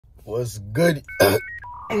What's good?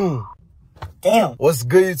 Damn. What's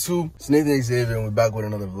good, YouTube? It's Nathan Xavier, and we're back with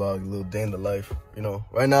another vlog, a little day in the life. You know,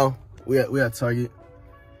 right now we at Target.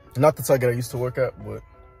 Not the Target I used to work at, but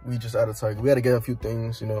we just out of Target. We had to get a few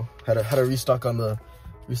things. You know, had to restock on the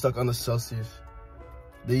Celsius.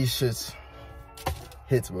 These shits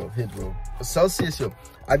hits, bro. Celsius, yo.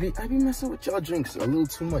 I be messing with y'all drinks a little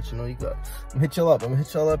too much. You know, I'm gonna hit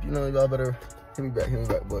y'all up. You know, y'all better hit me back.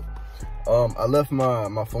 But I left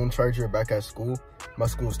my phone charger back at school. My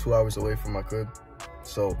school is 2 hours away from my crib,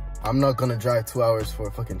 so I'm not gonna drive 2 hours for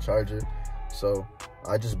a fucking charger. So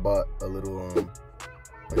I just bought a little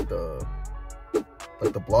like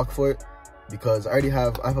the block for it, because I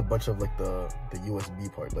have a bunch of like the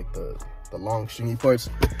USB part, like the long stringy parts,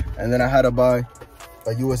 and then I had to buy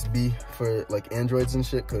a USB for like Androids and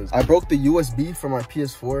shit, because I broke the USB for my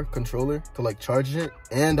PS4 controller to like charge it,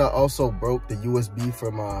 and I also broke the USB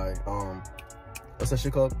for my what's that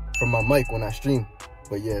shit called, from my mic when I stream.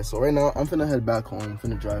 But yeah, so right now I'm finna head back home,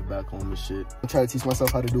 finna drive back home and shit. I'm trying to teach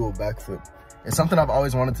myself how to do a backflip. It's something I've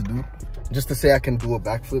always wanted to do, just to say I can do a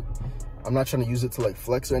backflip. I'm not trying to use it to like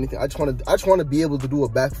flex or anything. I just want to be able to do a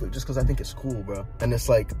backflip just because I think it's cool, bro. And it's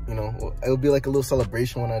like, you know, it'll be like a little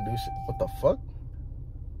celebration when I do shit. What the fuck?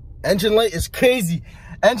 Engine light is crazy.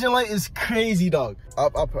 Engine light is crazy, dog.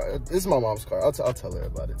 This is my mom's car. I'll tell her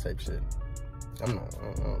about it type shit. I don't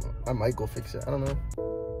know. I might go fix it. I don't know.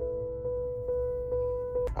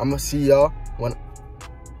 I'm gonna see y'all when...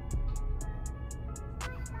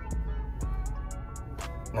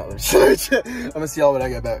 No, I'm gonna see y'all when I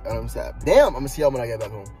get back. I'm gonna see y'all when I get back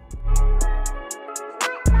home.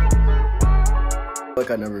 Like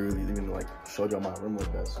I never really even like showed y'all my room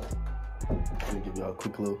like that, so I'm gonna give y'all a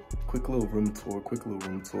quick little room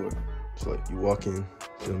tour. So like you walk in,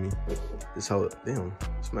 feel me? This how it, damn,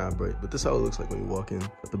 it's mad bright, but this how it looks like when you walk in.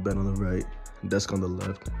 Got the bed on the right, desk on the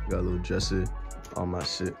left, got a little dresser, all my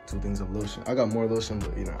shit, 2 things of lotion. I got more lotion,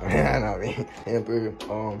 but you know, I know what I mean.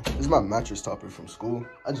 Hamper. This is my mattress topper from school.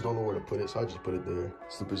 I just don't know where to put it, so I just put it there.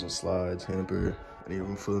 Slippers and slides, hamper. I need a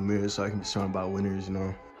room full of mirrors so I can be surrounded by winners, you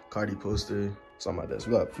know. Cardi poster. It's on my desk.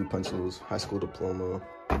 We got a few pencils, high school diploma,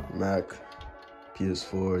 Mac,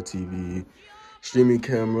 PS4, TV, streaming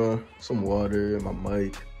camera, some water, my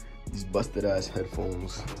mic, these busted ass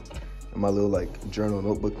headphones, and my little like journal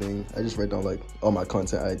notebook thing. I just write down like all my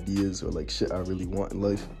content ideas or like shit I really want in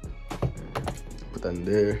life. Put that in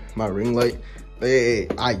there. My ring light. Hey,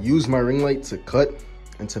 I use my ring light to cut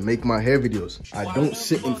and to make my hair videos. I don't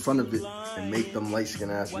sit in front of it and make them light skin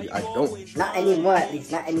ass videos. I don't. Not anymore, at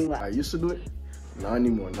least. Not anymore. I used to do it. Not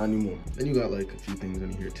anymore. Then you got like a few things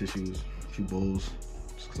in here, tissues, a few bowls,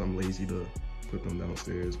 just because I'm lazy to put them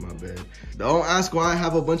downstairs, my bed. Don't ask why I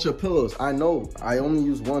have a bunch of pillows. I know, I only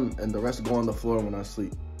use one and the rest go on the floor when I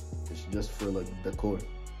sleep. It's just for like decor.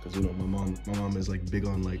 Cause you know, my mom is like big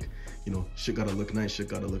on like, you know, shit gotta look nice, shit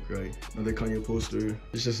gotta look right. Another Kanye poster.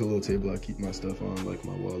 It's just a little table I keep my stuff on, like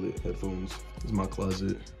my wallet, headphones. This is my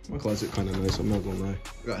closet. My closet kinda nice, I'm not gonna lie.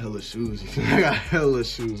 I got hella shoes, I got hella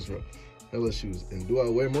shoes, bro. Hella shoes. And do I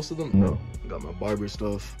wear most of them? No. I got my barber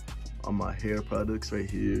stuff, all my hair products right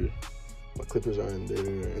here. My clippers are in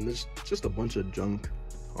there, and there's just a bunch of junk,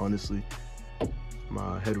 honestly.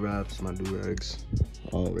 My head wraps, my do-rags,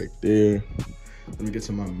 all right there. Let me get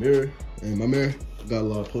to my mirror. And my mirror got a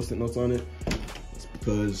lot of post-it notes on it. It's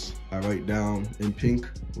because I write down in pink,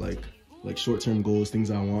 like short-term goals,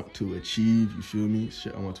 things I want to achieve, you feel me?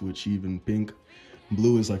 Shit I want to achieve in pink.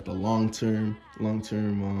 Blue is like the long-term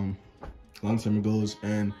goals,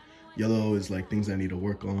 and yellow is like things I need to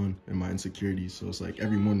work on and my insecurities. So it's like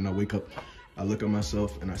every morning I wake up, I look at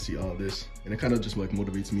myself and I see all this, and it kind of just like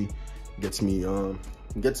motivates me, gets me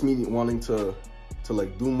wanting to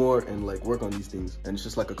like do more and like work on these things. And it's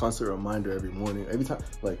just like a constant reminder every morning, every time.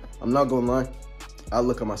 Like, I'm not gonna lie, I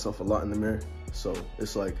look at myself a lot in the mirror, so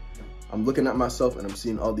it's like I'm looking at myself and I'm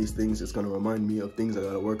seeing all these things. It's gonna remind me of things I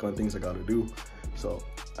gotta work on, things I gotta do. So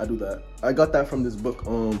I do that. I got that from this book,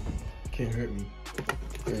 Can't Hurt Me.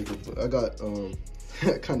 Very good book. I got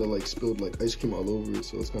I kind of like spilled like ice cream all over it,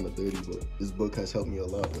 so it's kind of dirty, but this book has helped me a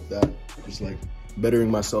lot with that. Just like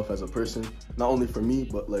bettering myself as a person, not only for me,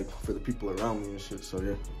 but like for the people around me and shit. So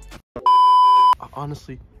yeah, I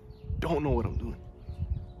honestly don't know what I'm doing.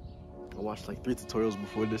 I watched like 3 tutorials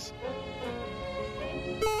before this.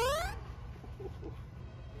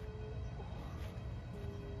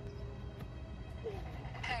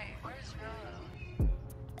 Hey, where's Rolo?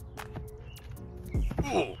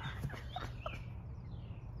 Oh.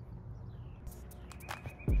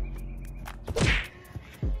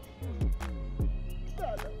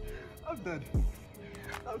 I'm dead.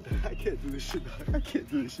 I can't do this shit, dog. I can't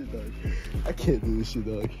do this shit, dog. I can't do this shit,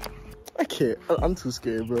 dog. I can't. I'm too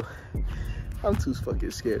scared, bro. I'm too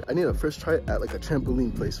fucking scared. I need to first try it at like a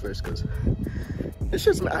trampoline place first, cause this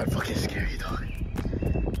shit's mad fucking scary, dog.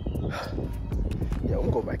 Yeah,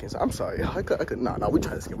 we'll go back inside. I'm sorry. I could. Nah, we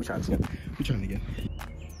trying this again. We trying again.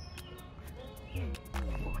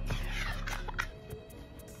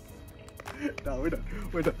 No, we're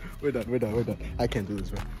done. I can't do this,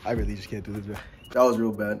 bro. I really just can't do this, bro. That was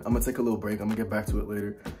real bad. I'm gonna take a little break. I'm gonna get back to it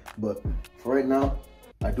later. But for right now,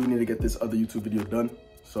 I do need to get this other YouTube video done.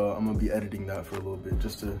 So I'm gonna be editing that for a little bit,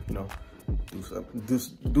 just to, you know,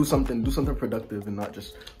 do something productive and not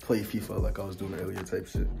just play FIFA like I was doing earlier type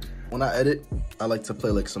shit. When I edit, I like to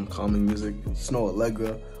play like some calming music, Snow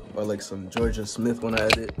Allegra, or like some Georgia Smith when I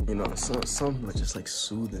edit. You know, some like just like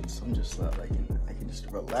soothing, some just like I can just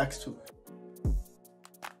relax to.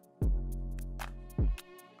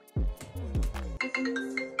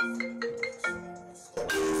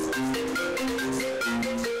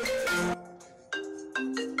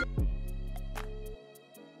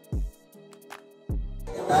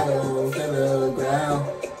 I don't feel the ground,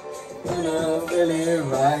 you know, really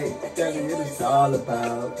right. Tell me what it's all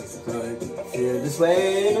about. Cause I feel this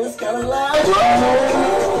way, it's kind of like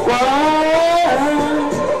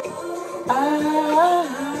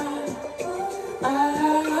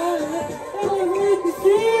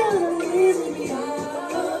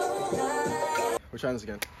We're trying this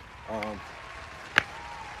again.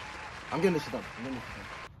 I'm getting this shit done.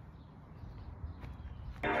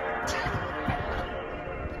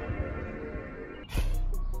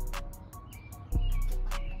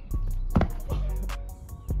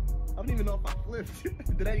 I don't even know if I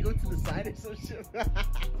flipped. Did I go to the side or some shit?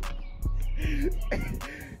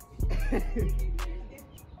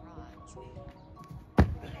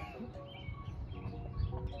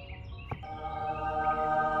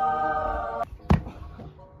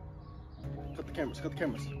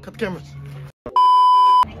 Cut the cameras.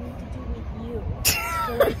 You.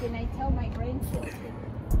 So like, when I tell my grandchildren.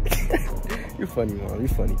 You're funny, Mom. You're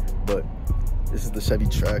funny. But this is the Chevy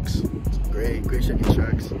Trax. Great Chevy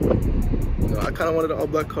Trax. You know, I kind of wanted an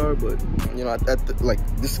all-black car, but you know,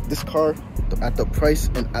 this car, at the price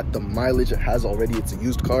and at the mileage it has already, it's a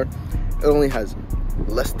used car. It only has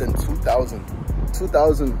less than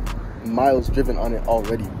 2,000 miles driven on it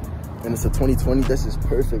already, and it's a 2020. This is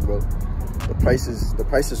perfect, bro. The price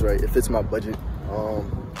is right. It fits my budget.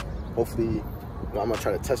 Hopefully, you know, I'm gonna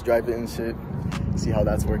try to test drive it and shit, see how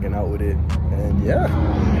that's working out with it. And yeah,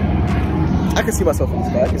 I can see myself in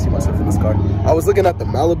this car. I was looking at the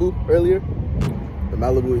Malibu earlier. The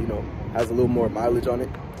Malibu, you know, has a little more mileage on it.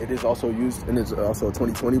 It is also used, and it's also a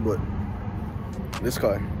 2020. But this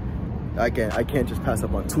car, I can't just pass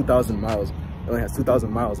up on 2,000 miles. It only has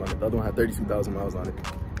 2,000 miles on it. The other one had 32,000 miles on it.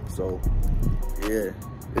 So yeah,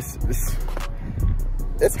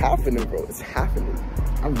 it's happening, bro. It's happening.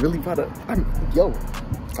 I'm really about to, I'm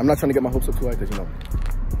not trying to get my hopes up too high, because, you know,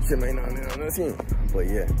 shit may not, you know what I'm saying? But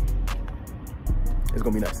yeah, it's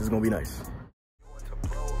gonna be nice. It's gonna be nice.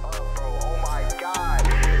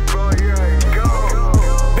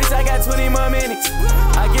 Bitch, I got 20 more minutes.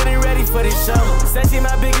 I getting ready for this show. Said she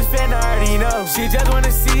my biggest fan, I already know. She just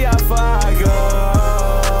wanna see how far I go.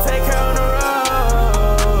 Take her on the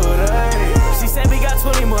road, hey. She said we got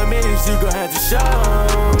 20 more minutes, you gon' have to show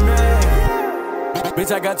me. Bitch,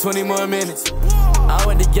 I got 20 more minutes. I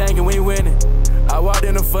went the gang and we winning. I walked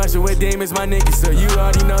in the function with demons, my niggas, so you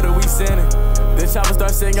already know that we sinning. The chopper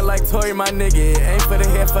start singing like Tory, my nigga. It ain't for the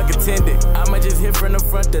head, fuck attendant. I'ma just hit from the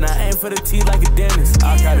front, then I aim for the teeth like a dentist.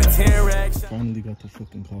 I got a 10 racks. Finally got the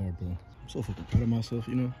fucking car, bro. I'm so fucking proud of myself,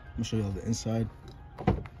 you know. I'm gonna show y'all the inside.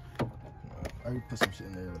 I already put some shit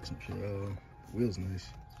in there, like some shit. Wheels nice.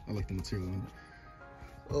 I like the material in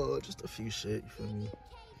it. Just a few shit, you feel me?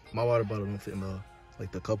 My water bottle don't fit in the,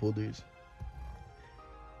 like, the cup holders.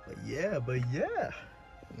 But yeah.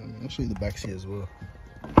 I'll show you the back seat as well.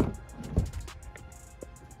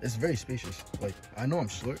 It's very spacious. Like, I know I'm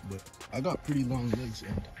short, but I got pretty long legs,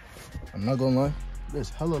 and I'm not gonna lie, there's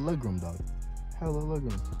hella legroom, dog. Hella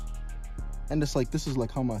legroom. And it's like, this is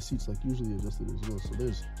like how my seat's like usually adjusted as well. So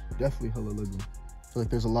there's definitely hella legroom. So like,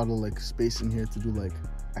 there's a lot of like space in here to do like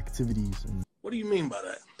activities. And what do you mean by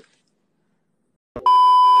that?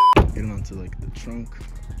 getting onto like the trunk.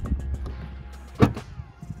 I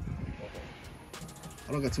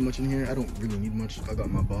don't got too much in here. I don't really need much. I got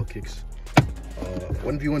my ball kicks.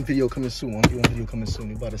 1v1 video coming soon. 1v1 video coming soon.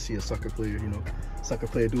 You about to see a soccer player, you know, soccer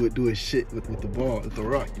player do his shit with the ball, with the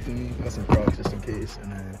rock. You feel me? Got some Crocs just in case,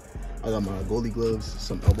 and then I got my goalie gloves,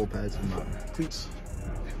 some elbow pads, and my cleats.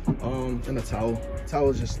 And a towel. Towel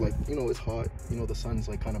is just like, you know, it's hot. You know, the sun's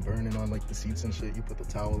like kind of burning on like the seats and shit. You put the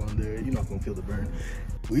towel on there, you're not gonna feel the burn.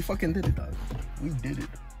 We fucking did it, dog. We did it.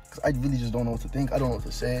 Cause I really just don't know what to think. I don't know what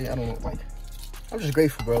to say. I don't know, like, I'm just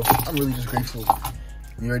grateful, bro. I'm really just grateful.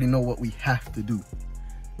 You already know what we have to do.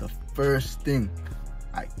 The first thing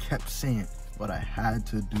I kept saying, what I had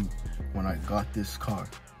to do when I got this car.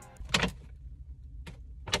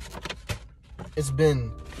 It's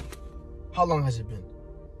been, how long has it been?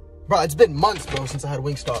 Bro, it's been months, bro, since I had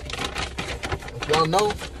Wingstop. If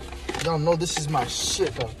y'all know this is my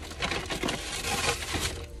shit, bro.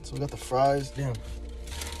 So we got the fries, damn.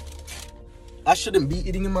 I shouldn't be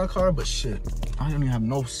eating in my car, but shit. I don't even have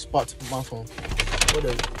no spot to put my phone.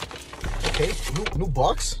 Whatever. Okay, new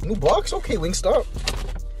box? New box? Okay, Wingstop.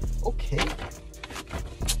 Okay.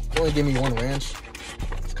 They only gave me one ranch.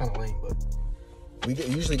 It's kind of lame, but we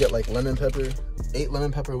usually get like lemon pepper, 8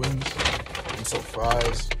 lemon pepper wings, and some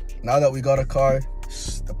fries. Now that we got a car,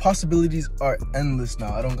 the possibilities are endless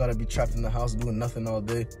now. I don't gotta be trapped in the house doing nothing all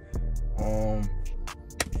day.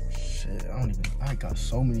 Shit, I got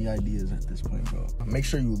so many ideas at this point, bro. Make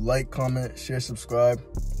sure you like, comment, share, subscribe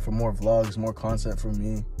for more vlogs, more content from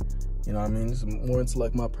me. You know what I mean? It's more into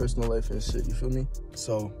like my personal life and shit, you feel me?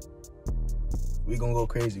 So, we gonna go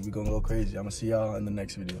crazy. I'm gonna see y'all in the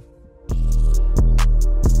next video.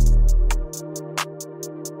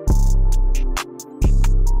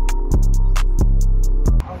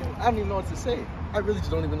 I don't even know what to say. I really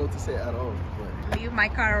just don't even know what to say at all. But... Leave my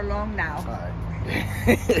car alone now. All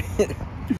right.